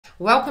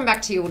Welcome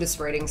back to Yildiz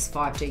Readings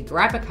 5D.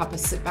 Grab a cuppa,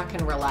 sit back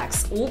and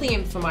relax. All the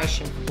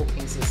information for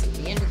bookings is at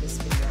the end of this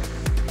video.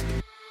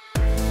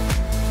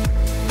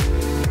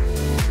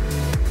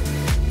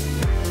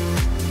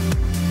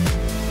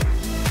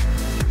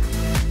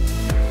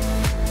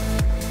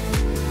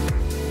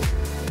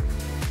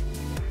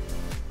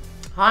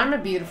 Hi, my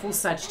beautiful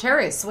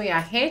Sagittarius. We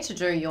are here to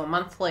do your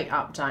monthly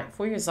update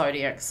for your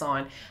zodiac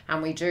sign,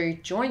 and we do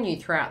join you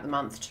throughout the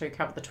month to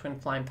cover the twin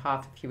flame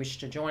path if you wish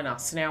to join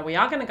us. Now, we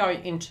are going to go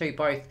into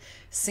both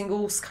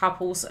singles,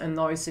 couples, and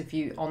those of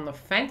you on the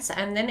fence,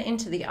 and then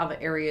into the other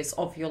areas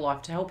of your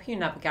life to help you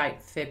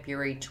navigate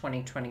February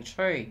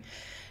 2022.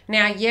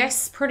 Now,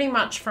 yes, pretty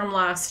much from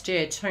last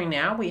year to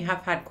now, we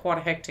have had quite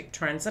a hectic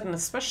transit, and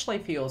especially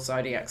for your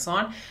zodiac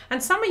sign.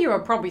 And some of you are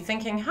probably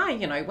thinking, hey,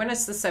 you know, when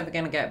is this ever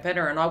going to get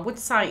better? And I would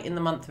say in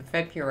the month of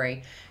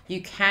February,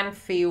 you can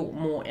feel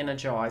more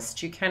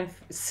energized. You can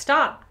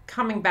start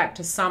coming back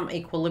to some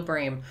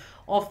equilibrium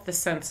of the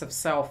sense of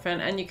self.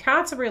 And your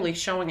cards are really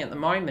showing at the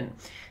moment.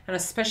 And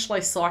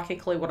especially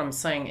psychically, what I'm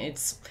seeing,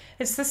 it's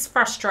this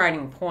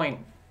frustrating point.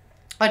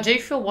 I do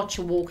feel what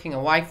you're walking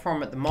away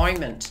from at the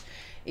moment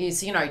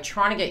is, you know,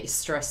 trying to get your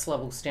stress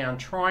levels down,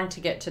 trying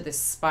to get to this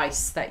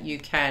space that you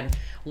can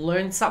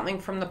learn something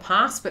from the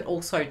past, but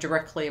also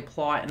directly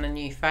apply it in a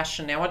new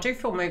fashion. Now, I do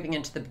feel moving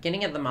into the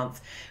beginning of the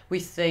month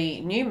with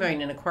the new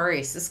moon in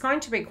Aquarius, it's going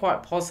to be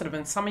quite positive,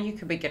 and some of you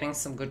could be getting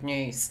some good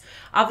news.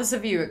 Others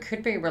of you, it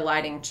could be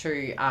relating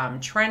to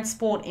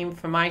transport,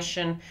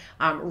 information,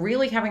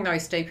 really having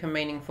those deep and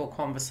meaningful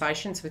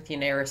conversations with your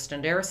nearest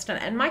and dearest,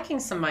 and making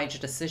some major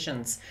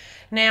decisions.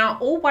 Now,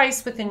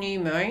 always with the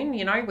new moon,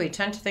 you know, we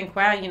tend to think,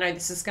 wow, you know,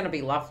 this is going to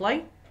be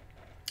lovely,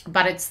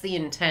 but it's the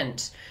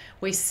intent.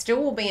 We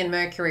still will be in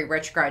Mercury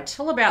retrograde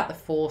till about the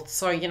 4th.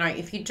 So, you know,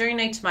 if you do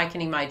need to make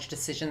any major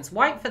decisions,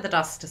 wait for the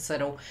dust to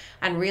settle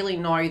and really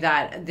know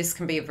that this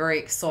can be a very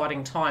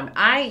exciting time.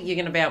 You're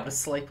going to be able to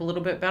sleep a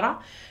little bit better.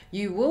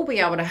 You will be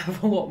able to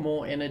have a lot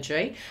more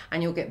energy,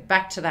 and you'll get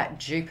back to that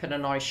Jupiter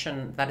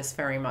notion that is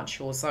very much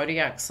your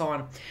zodiac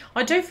sign.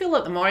 I do feel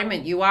at the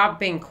moment you are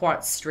being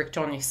quite strict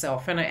on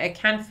yourself, and it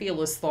can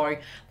feel as though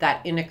that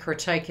inner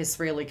critique is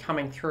really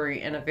coming through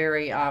in a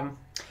very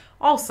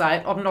I'll say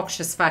it,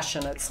 obnoxious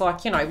fashion. It's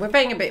like, you know, we're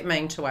being a bit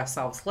mean to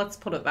ourselves. Let's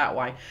put it that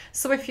way.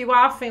 So if you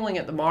are feeling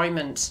at the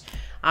moment,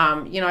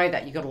 you know,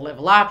 that you've got to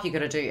level up, you've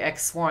got to do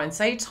X, Y, and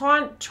Z,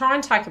 try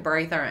and take a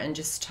breather and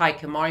just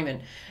take a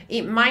moment.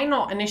 It may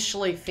not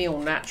initially feel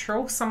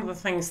natural, some of the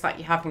things that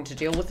you're having to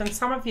deal with, and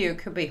some of you, it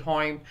could be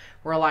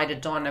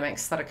home-related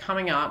dynamics that are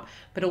coming up,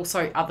 but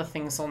also other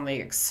things on the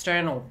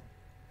external.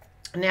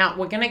 Now,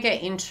 we're going to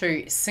get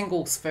into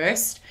singles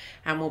first,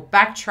 and we'll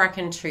backtrack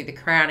into the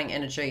crowding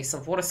energies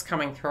of what is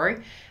coming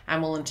through,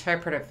 and we'll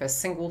interpret it for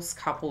singles,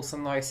 couples,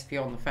 and those of you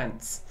on the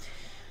fence.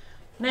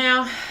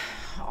 Now,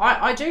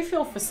 I do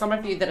feel for some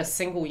of you that are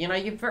single, you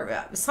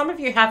know, some of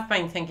you have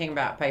been thinking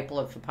about people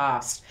of the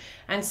past,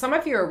 and some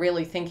of you are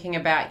really thinking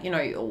about, you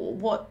know,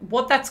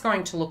 what that's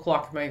going to look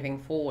like moving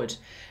forward.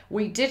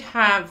 We did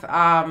have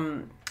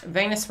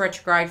Venus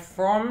retrograde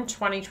from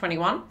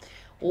 2021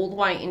 all the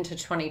way into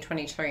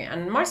 2022,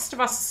 and most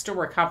of us are still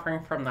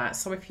recovering from that.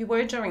 So if you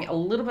were doing a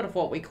little bit of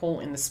what we call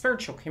in the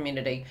spiritual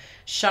community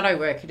shadow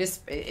work, it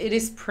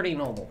is pretty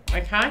normal,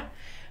 okay?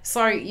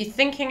 So you're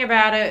thinking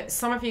about it.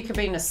 Some of you could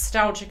be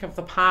nostalgic of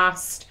the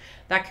past.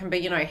 That can be,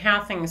 you know,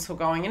 how things were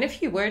going, and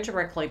if you were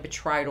directly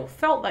betrayed or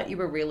felt that you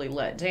were really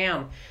let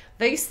down,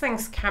 these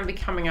things can be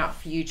coming up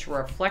for you to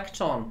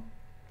reflect on.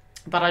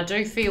 But I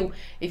do feel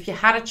if you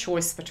had a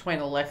choice between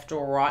a left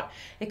or a right,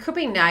 it could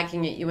be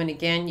nagging at you. And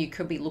again, you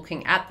could be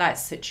looking at that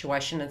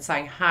situation and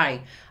saying,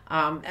 hey,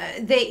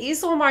 there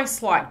is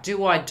almost like,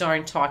 do I,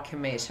 don't I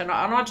commit? And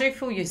I do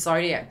feel your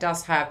zodiac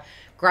does have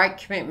great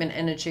commitment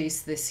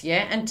energies this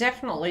year, and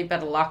definitely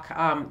better luck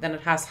than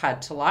it has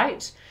had to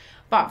late.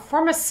 But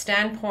from a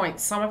standpoint,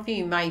 some of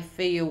you may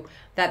feel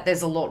that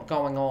there's a lot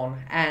going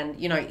on, and,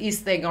 you know,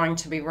 is there going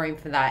to be room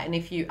for that? And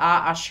if you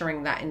are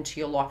ushering that into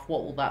your life,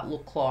 what will that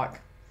look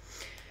like?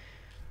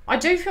 I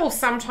do feel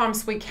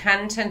sometimes we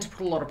can tend to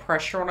put a lot of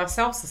pressure on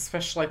ourselves,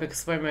 especially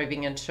because we're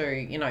moving into,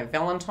 you know,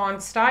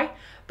 Valentine's Day.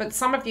 But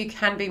some of you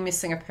can be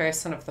missing a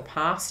person of the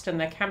past, and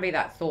there can be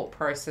that thought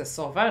process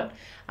of it.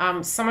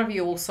 Some of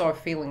you also are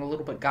feeling a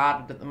little bit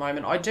guarded at the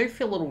moment. I do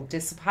feel a little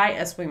dissipate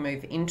as we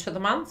move into the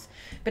month,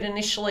 but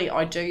initially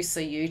I do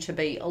see you to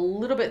be a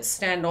little bit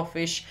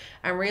standoffish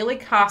and really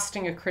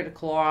casting a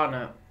critical eye on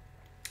it.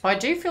 I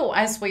do feel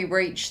as we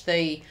reach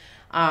the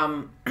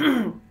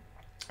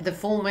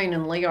full moon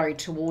in Leo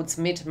towards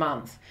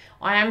mid-month,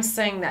 I am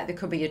seeing that there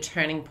could be a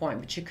turning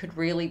point, but you could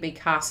really be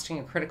casting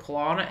a critical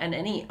eye on it, and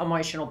any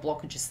emotional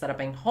blockages that have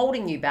been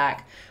holding you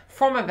back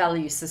from a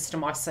value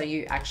system, I see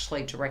you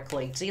actually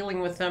directly dealing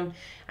with them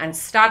and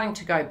starting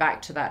to go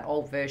back to that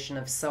old version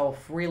of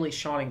self, really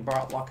shining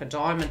bright like a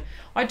diamond.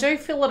 I do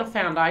feel at a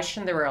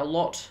foundation there are a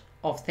lot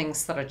of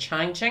things that are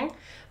changing,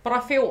 but I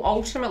feel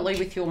ultimately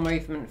with your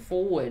movement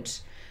forward,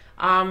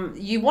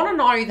 you want to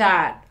know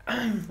that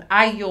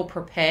A, you're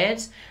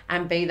prepared,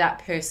 and B, that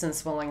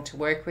person's willing to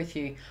work with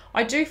you.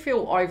 I do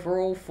feel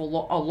overall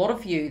for a lot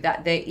of you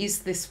that there is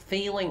this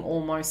feeling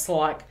almost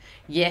like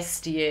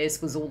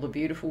yesteryears was all the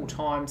beautiful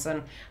times,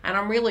 and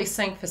I'm really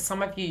seeing for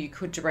some of you, you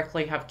could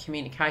directly have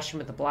communication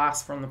with the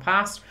blast from the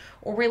past,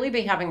 or really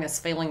be having this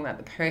feeling that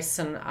the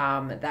person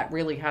that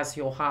really has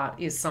your heart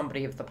is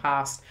somebody of the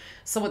past.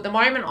 So at the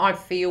moment, I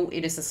feel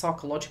it is a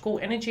psychological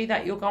energy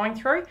that you're going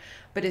through,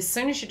 but as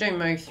soon as you do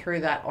move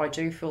through that, I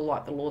do feel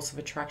like the laws of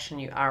attraction,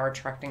 you are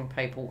attracting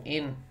people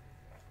in.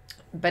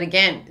 But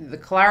again, the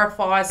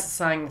clarifiers are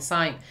saying the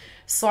same.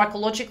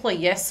 Psychologically,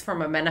 yes,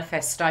 from a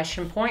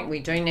manifestation point, we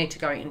do need to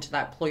go into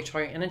that Pluto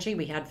energy.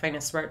 We had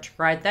Venus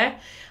retrograde there.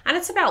 And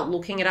it's about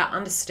looking at it,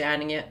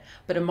 understanding it,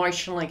 but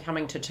emotionally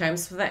coming to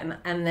terms with it.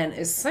 And then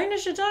as soon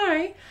as you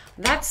do,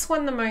 that's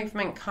when the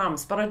movement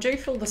comes. But I do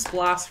feel this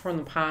blast from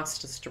the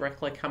past is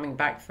directly coming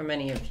back for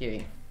many of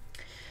you.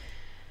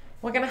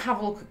 We're going to have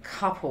a look at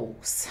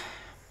couples.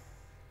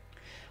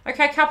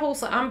 Okay,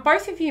 couples,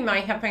 both of you may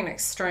have been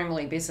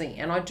extremely busy,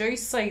 and I do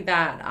see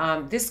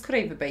that this could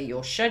either be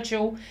your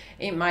schedule,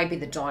 it may be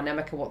the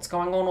dynamic of what's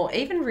going on, or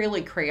even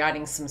really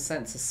creating some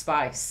sense of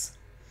space.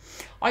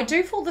 I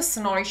do feel this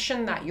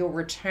notion that you're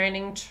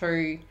returning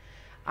to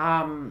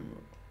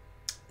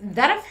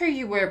that of who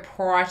you were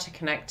prior to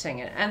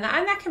connecting, and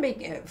that can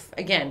be,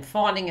 again,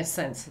 finding a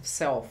sense of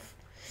self.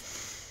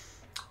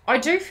 I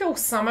do feel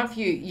some of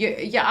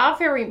you are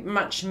very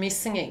much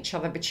missing each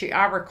other, but you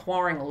are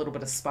requiring a little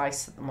bit of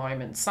space at the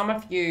moment. Some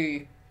of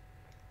you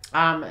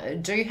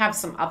do have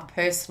some other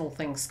personal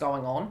things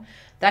going on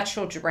that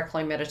you're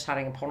directly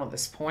meditating upon at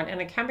this point,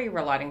 and it can be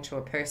relating to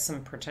a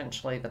person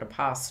potentially that have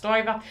passed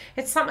over.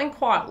 It's something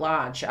quite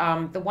large.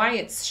 The way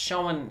it's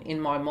shown in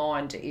my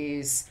mind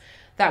is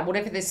that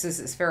whatever this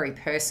is, it's very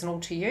personal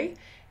to you.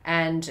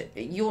 And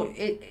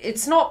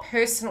it's not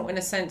personal in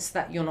a sense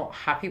that you're not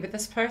happy with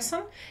this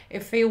person.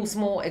 It feels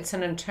more, it's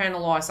an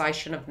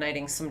internalization of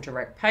needing some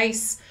direct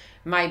peace,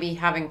 maybe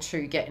having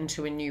to get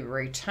into a new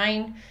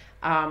routine,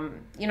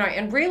 you know,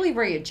 and really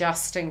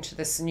readjusting to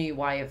this new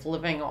way of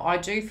living. I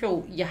do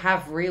feel you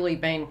have really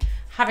been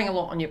having a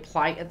lot on your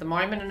plate at the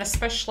moment, and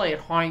especially at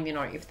home, you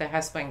know, if there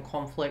has been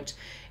conflict,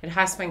 it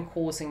has been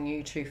causing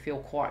you to feel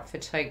quite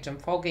fatigued and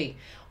foggy.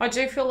 I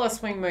do feel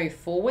as we move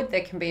forward,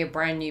 there can be a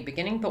brand new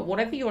beginning, but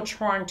whatever you're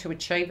trying to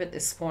achieve at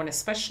this point,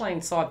 especially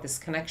inside this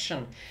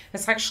connection,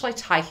 it's actually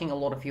taking a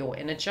lot of your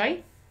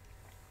energy.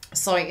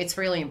 So it's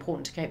really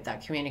important to keep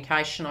that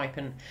communication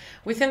open.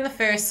 Within the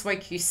first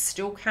week, you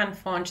still can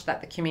find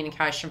that the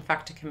communication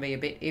factor can be a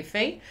bit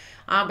iffy.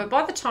 But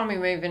by the time we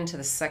move into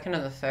the second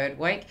and the third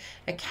week,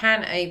 it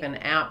can even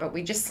out. But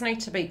we just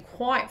need to be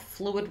quite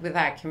fluid with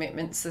our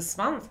commitments this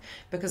month,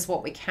 because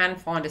what we can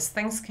find is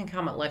things can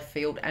come at left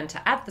field, and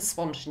to add the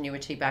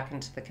spontaneity back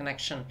into the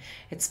connection,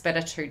 it's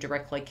better to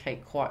directly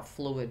keep quite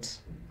fluid.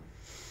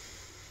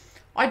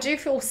 I do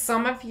feel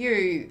some of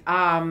you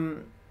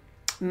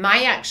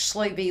may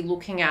actually be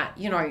looking at,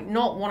 you know,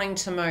 not wanting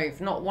to move,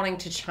 not wanting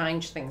to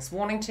change things,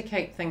 wanting to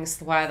keep things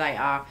the way they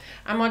are.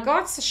 And my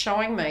guides are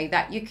showing me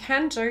that you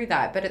can do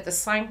that, but at the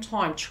same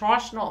time, try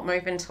to not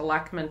move into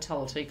lack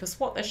mentality, because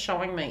what they're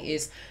showing me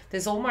is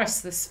there's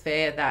almost this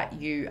fear that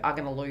you are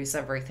going to lose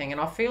everything. And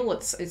I feel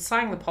it's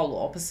saying the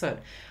polar opposite,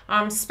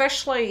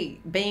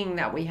 especially being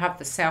that we have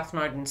the South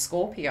Node in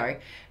Scorpio.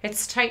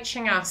 It's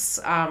teaching us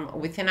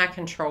within our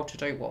control to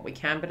do what we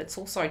can, but it's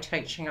also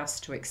teaching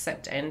us to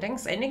accept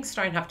endings. Endings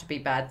don't have to be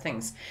bad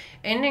things.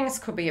 Endings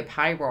could be a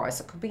pay rise,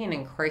 it could be an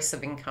increase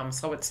of income.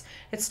 So it's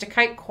to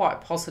keep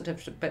quite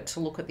positive, but to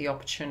look at the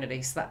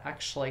opportunities that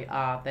actually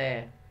are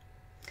there.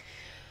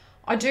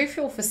 I do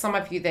feel for some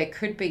of you there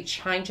could be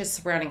changes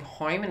surrounding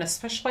home, and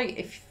especially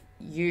if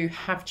you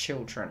have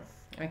children.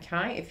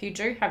 Okay, if you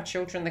do have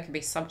children, there could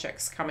be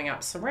subjects coming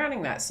up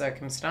surrounding that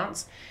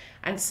circumstance.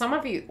 And some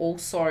of you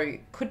also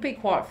could be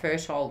quite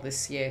fertile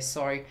this year.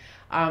 So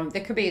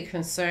there could be a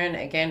concern,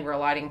 again,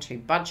 relating to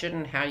budget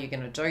and how you're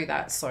going to do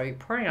that. So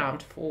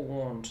pre-armed,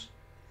 forewarned.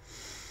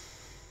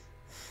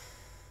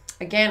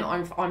 Again,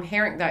 I'm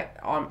hearing that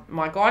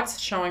my guides are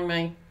showing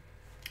me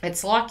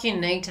it's like you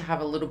need to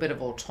have a little bit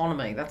of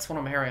autonomy. That's what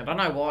I'm hearing. I don't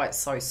know why it's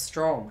so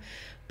strong.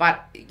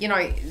 But, you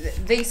know,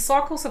 these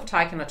cycles have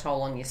taken a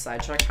toll on you,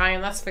 Sage, okay?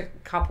 And that's for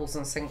couples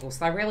and singles.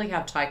 They really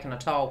have taken a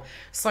toll.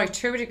 So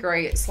to a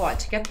degree, it's like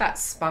to get that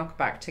spunk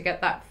back, to get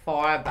that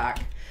fire back,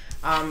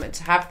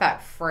 to have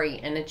that free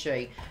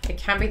energy. It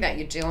can be that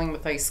you're dealing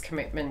with these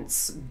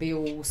commitments,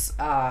 bills,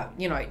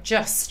 you know,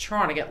 just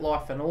trying to get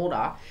life in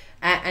order.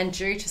 And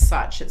due to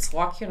such, it's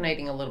like you're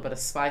needing a little bit of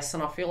space.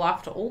 And I feel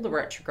after all the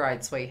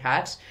retrogrades we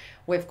had,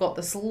 we've got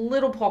this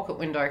little pocket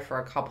window for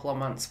a couple of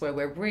months where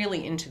we're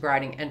really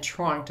integrating and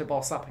trying to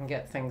boss up and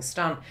get things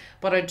done.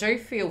 But I do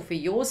feel for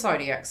your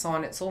zodiac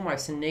sign, it's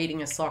almost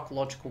needing a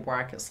psychological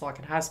break. It's like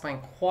it has been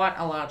quite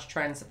a large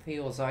transit for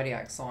your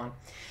zodiac sign.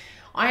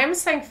 I am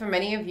saying for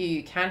many of you,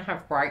 you can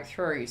have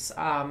breakthroughs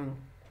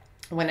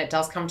when it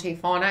does come to your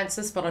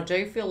finances, but I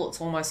do feel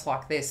it's almost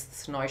like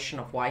this notion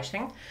of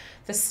waiting.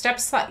 The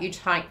steps that you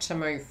take to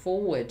move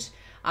forward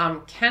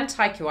can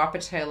take you up a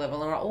tier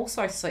level. And I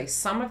also see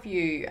some of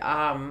you,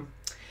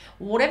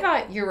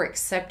 whatever you're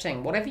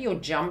accepting, whatever you're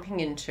jumping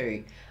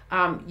into,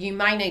 you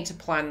may need to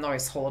plan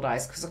those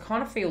holidays, because I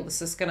kind of feel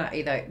this is going to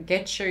either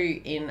get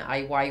you in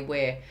a way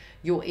where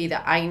you're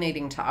either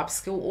needing to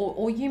upskill,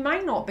 or you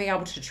may not be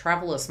able to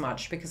travel as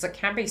much because it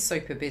can be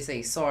super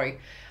busy. So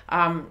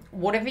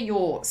whatever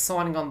you're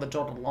signing on the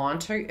dotted line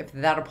to, if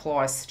that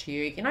applies to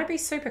you, be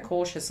super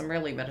cautious and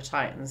really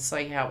meditate and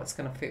see how it's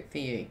going to fit for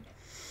you.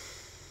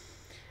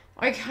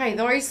 Okay,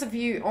 those of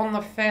you on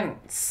the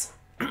fence,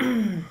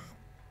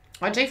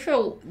 I do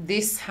feel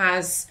this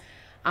has,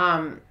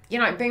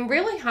 been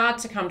really hard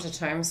to come to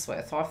terms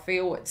with. I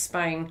feel it's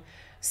been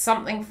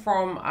something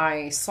from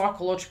a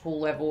psychological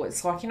level.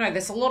 It's like,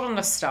 there's a lot of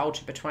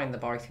nostalgia between the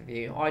both of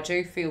you. I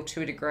do feel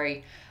to a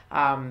degree,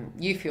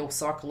 you feel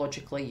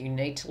psychologically you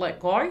need to let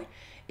go.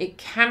 It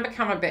can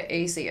become a bit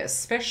easier,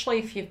 especially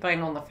if you've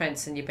been on the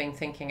fence and you've been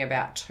thinking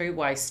about two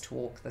ways to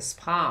walk this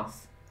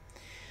path.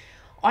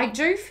 I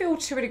do feel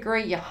to a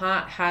degree your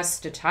heart has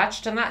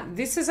detached, and that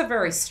this is a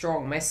very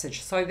strong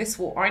message. So this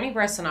will only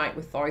resonate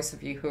with those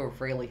of you who have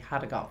really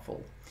had a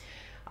gutful.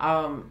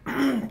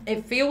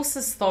 It feels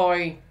as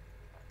though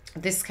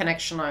this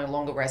connection no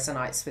longer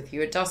resonates with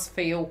you. It does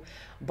feel,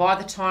 by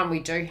the time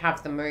we do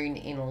have the moon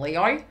in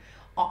Leo,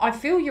 I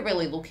feel you're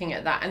really looking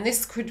at that. And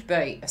this could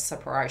be a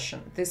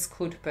separation. This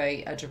could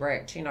be a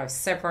direct,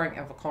 severing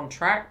of a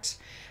contract.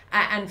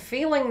 And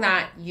feeling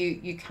that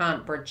you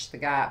can't bridge the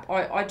gap.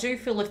 I do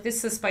feel if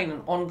this has been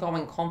an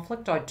ongoing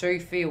conflict, I do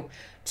feel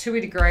to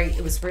a degree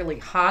it was really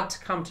hard to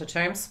come to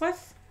terms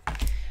with.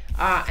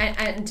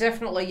 And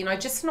definitely,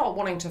 just not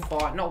wanting to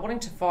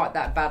fight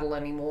that battle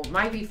anymore.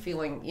 Maybe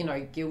feeling,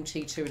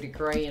 guilty to a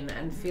degree,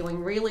 and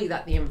feeling really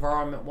that the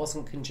environment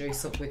wasn't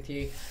conducive with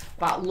you.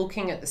 But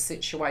looking at the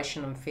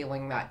situation and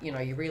feeling that,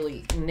 you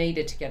really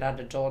needed to get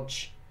out of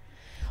Dodge.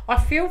 I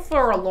feel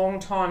for a long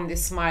time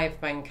this may have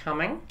been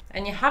coming,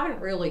 and you haven't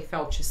really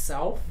felt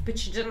yourself,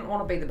 but you didn't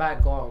want to be the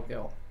bad guy or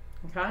girl,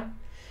 okay?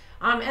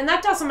 And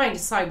that doesn't mean to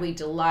say we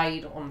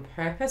delayed on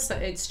purpose.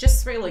 It's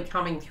just really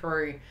coming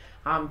through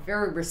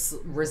very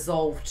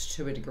resolved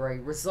to a degree,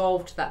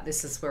 resolved that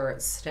this is where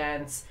it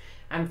stands,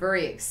 and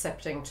very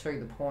accepting to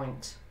the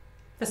point.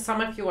 For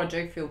some of you, I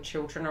do feel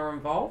children are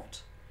involved.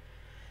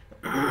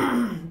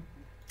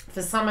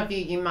 For some of you,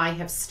 you may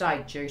have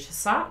stayed due to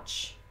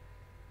such.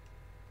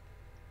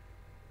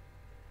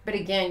 But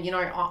again,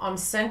 I'm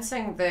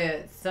sensing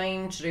the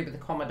theme to do with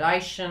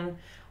accommodation.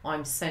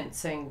 I'm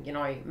sensing,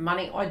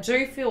 money. I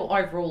do feel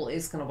overall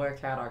is going to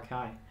work out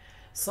okay.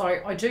 So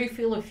I do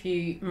feel if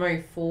you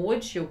move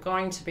forward, you're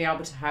going to be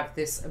able to have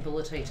this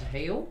ability to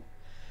heal.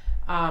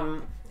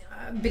 But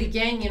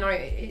again,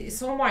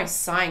 it's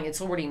almost saying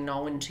it's already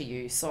known to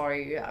you.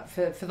 So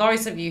for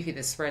those of you who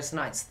this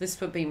resonates,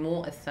 this would be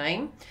more a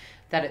theme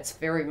that it's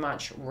very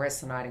much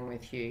resonating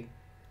with you.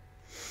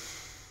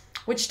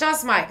 Which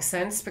does make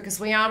sense, because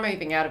we are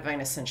moving out of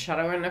Venus and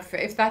shadow. And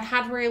if that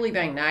had really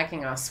been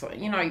nagging us,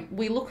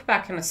 we look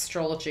back in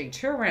astrology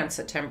to around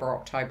September,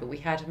 October, we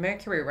had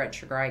Mercury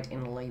retrograde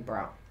in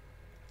Libra,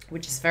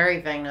 which is very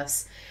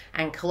Venus.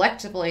 And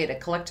collectively, at a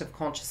collective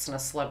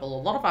consciousness level,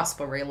 a lot of us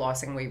were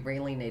realizing we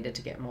really needed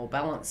to get more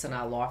balance in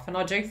our life. And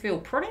I do feel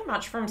pretty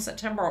much from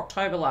September,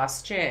 October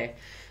last year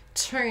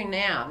to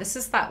now, this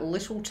is that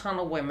little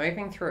tunnel we're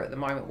moving through at the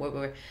moment, where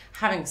we're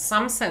having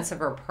some sense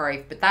of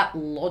reprieve, but that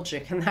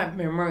logic and that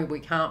memory we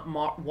can't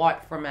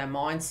wipe from our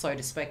minds, so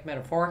to speak,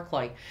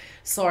 metaphorically.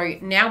 So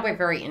now we're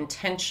very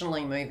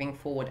intentionally moving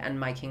forward and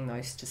making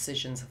those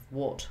decisions of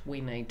what we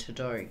need to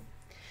do.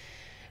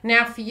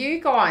 Now for you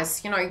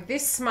guys,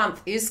 this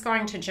month is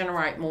going to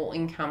generate more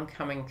income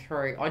coming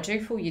through. I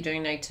do feel you do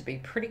need to be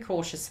pretty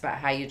cautious about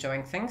how you're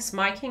doing things,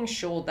 making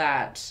sure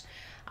that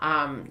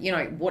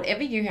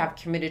whatever you have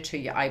committed to,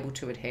 you're able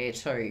to adhere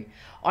to.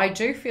 I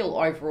do feel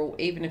overall,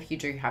 even if you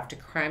do have to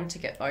cram to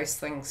get those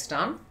things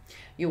done,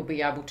 you'll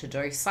be able to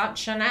do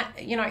such. And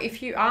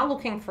if you are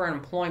looking for an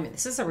employment,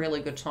 this is a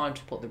really good time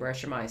to put the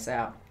resumes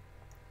out.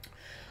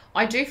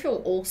 I do feel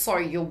also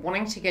you're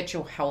wanting to get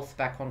your health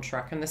back on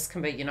track, and this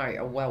can be,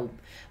 a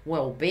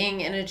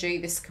well-being energy.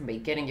 This can be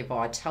getting your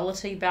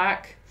vitality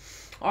back.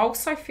 I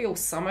also feel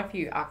some of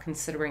you are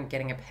considering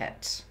getting a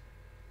pet.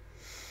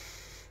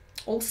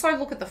 Also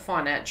look at the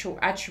financial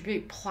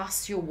attribute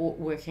plus your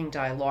working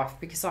day life,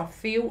 because I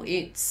feel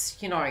it's,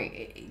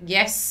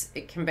 yes,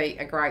 it can be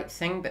a great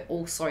thing, but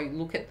also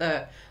look at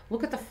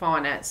the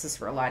finances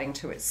relating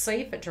to it. See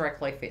if it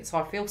directly fits.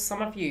 I feel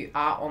some of you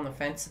are on the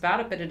fence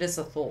about it, but it is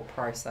a thought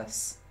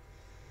process.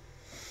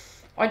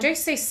 I do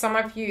see some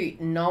of you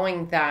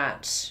knowing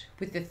that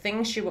with the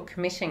things you were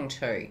committing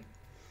to,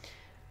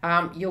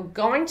 you're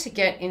going to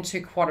get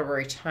into quite a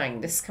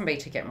routine. This can be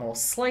to get more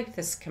sleep.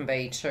 This can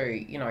be to,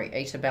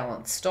 eat a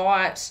balanced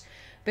diet.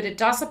 But it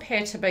does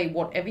appear to be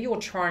whatever you're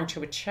trying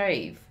to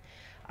achieve,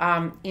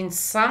 in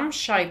some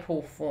shape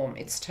or form,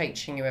 it's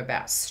teaching you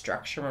about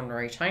structure and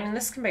routine. And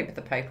this can be with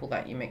the people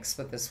that you mix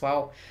with as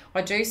well.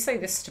 I do see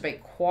this to be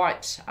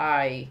quite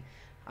a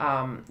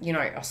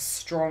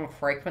strong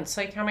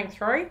frequency coming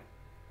through.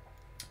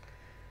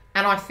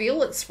 And I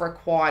feel it's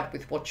required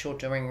with what you're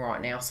doing right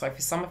now. So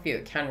for some of you,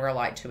 it can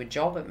relate to a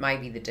job. It may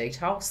be the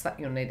details that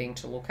you're needing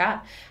to look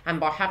at. And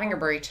by having a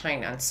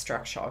routine and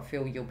structure, I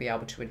feel you'll be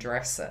able to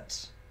address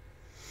it.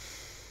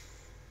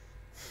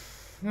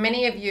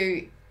 Many of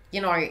you,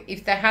 you know,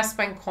 if there has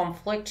been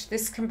conflict,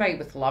 this can be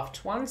with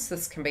loved ones.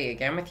 This can be,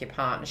 again, with your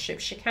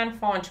partnerships. You can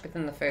find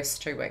within the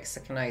first 2 weeks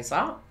it can ease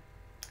up.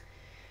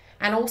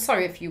 And also,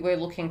 if you were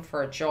looking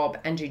for a job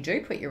and you do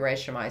put your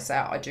resumes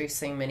out, I do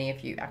see many of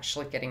you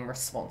actually getting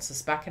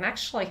responses back and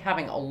actually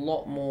having a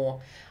lot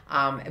more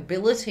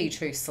ability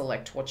to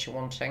select what you're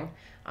wanting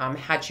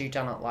had you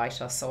done it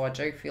later. So I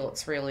do feel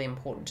it's really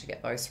important to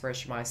get those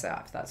resumes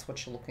out if that's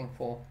what you're looking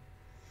for.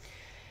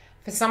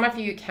 For some of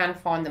you, you can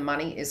find the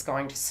money is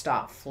going to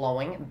start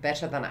flowing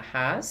better than it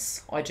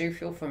has. I do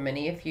feel for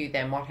many of you,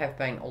 there might have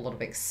been a lot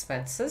of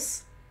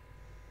expenses.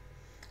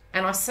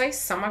 And I see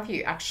some of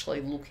you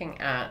actually looking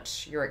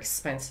at your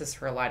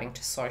expenses relating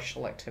to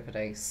social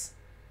activities.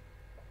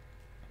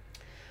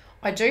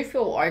 I do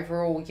feel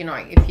overall, you know,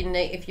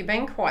 if you're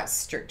being quite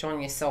strict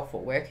on yourself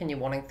at work and you're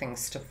wanting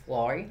things to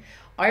flow,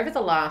 over the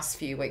last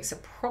few weeks,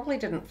 it probably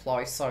didn't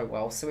flow so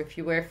well. So if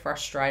you were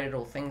frustrated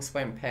or things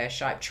went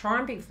pear-shaped, try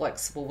and be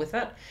flexible with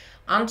it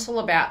until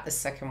about the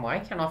second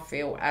week. And I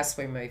feel as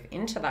we move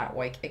into that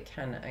week, it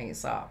can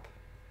ease up.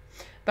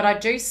 But I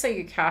do see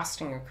you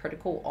casting a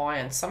critical eye,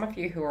 and some of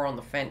you who are on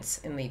the fence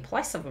in the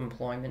place of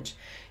employment,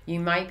 you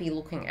may be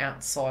looking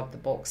outside the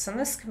box. And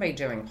this can be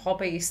doing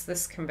hobbies,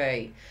 this can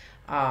be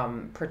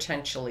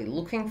potentially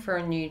looking for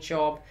a new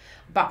job.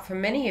 But for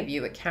many of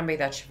you, it can be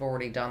that you've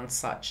already done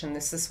such, and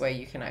this is where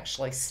you can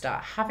actually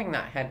start having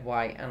that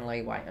headway and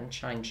leeway and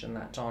change in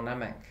that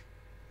dynamic.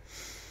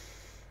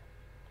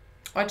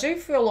 I do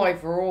feel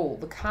overall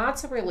the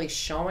cards are really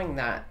showing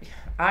that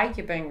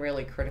you're being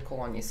really critical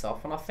on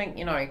yourself. And I think,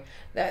 you know,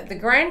 the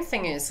grand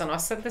thing is, and I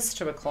said this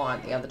to a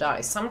client the other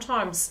day,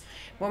 sometimes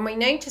when we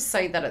need to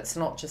see that it's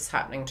not just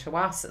happening to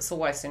us, it's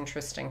always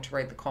interesting to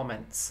read the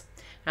comments.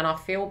 And I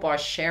feel by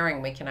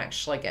sharing, we can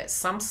actually get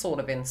some sort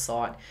of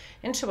insight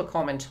into a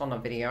comment on a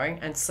video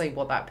and see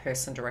what that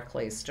person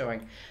directly is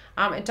doing.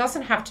 It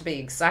doesn't have to be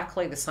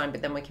exactly the same,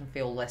 but then we can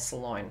feel less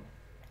alone.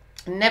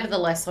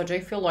 Nevertheless, I do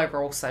feel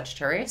overall,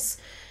 Sagittarius,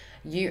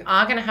 you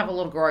are going to have a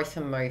lot of growth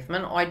and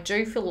movement. I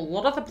do feel a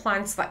lot of the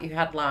plans that you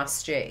had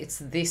last year, it's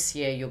this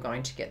year you're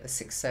going to get the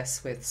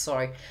success with.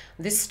 So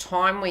this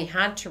time we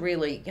had to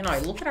really, you know,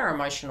 look at our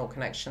emotional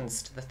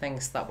connections to the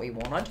things that we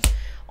wanted.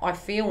 I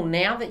feel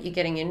now that you're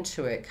getting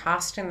into it,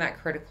 casting that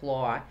critical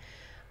eye,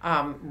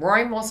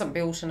 Rome wasn't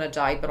built in a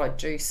day, but I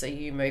do see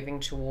you moving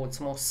towards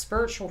more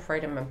spiritual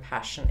freedom and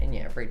passion in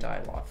your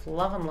everyday life.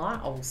 Love and light.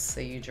 I will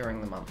see you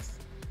during the month.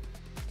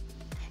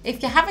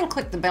 If you haven't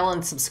clicked the bell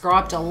and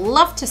subscribed, I'd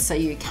love to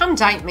see you. Come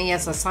date me,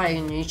 as I say,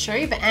 on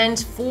YouTube. And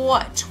for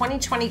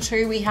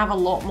 2022, we have a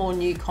lot more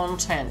new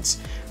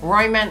content.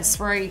 Romance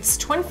reads,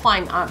 twin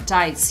flame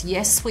updates.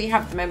 Yes, we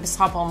have the Members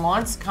Hub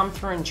online, so come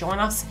through and join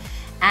us.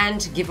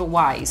 And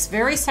giveaways.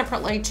 Very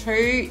separately,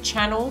 2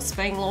 channels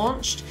being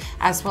launched,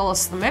 as well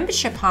as the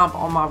Membership Hub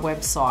on my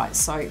website.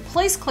 So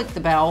please click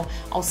the bell.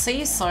 I'll see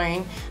you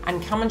soon,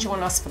 and come and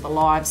join us for the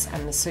lives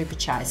and the super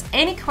chats.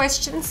 Any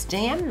questions,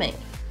 DM me.